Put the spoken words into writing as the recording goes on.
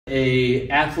a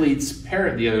athlete's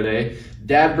parent the other day.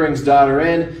 Dad brings daughter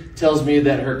in, tells me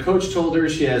that her coach told her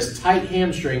she has tight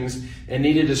hamstrings and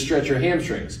needed to stretch her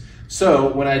hamstrings.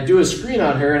 So when I do a screen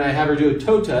on her and I have her do a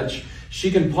toe touch, she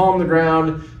can palm the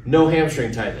ground, no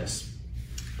hamstring tightness.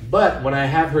 But when I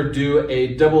have her do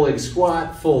a double leg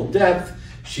squat, full depth,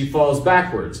 she falls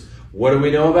backwards. What do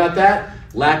we know about that?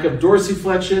 Lack of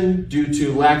dorsiflexion due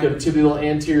to lack of tibial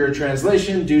anterior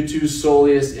translation due to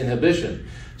soleus inhibition.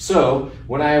 So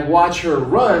when I watch her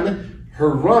run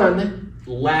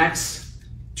lacks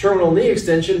terminal knee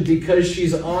extension because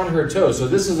she's on her toes. So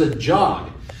this is a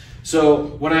jog. So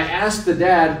when I asked the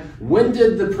dad, when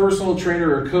did the personal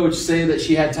trainer or coach say that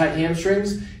she had tight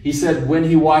hamstrings? He said when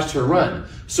he watched her run.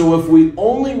 So if we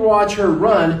only watch her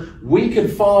run, we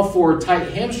could fall for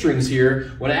tight hamstrings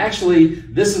here, when actually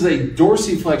this is a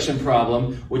dorsiflexion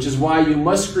problem, which is why you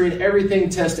must screen everything,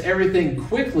 test everything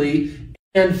quickly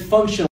and functionally.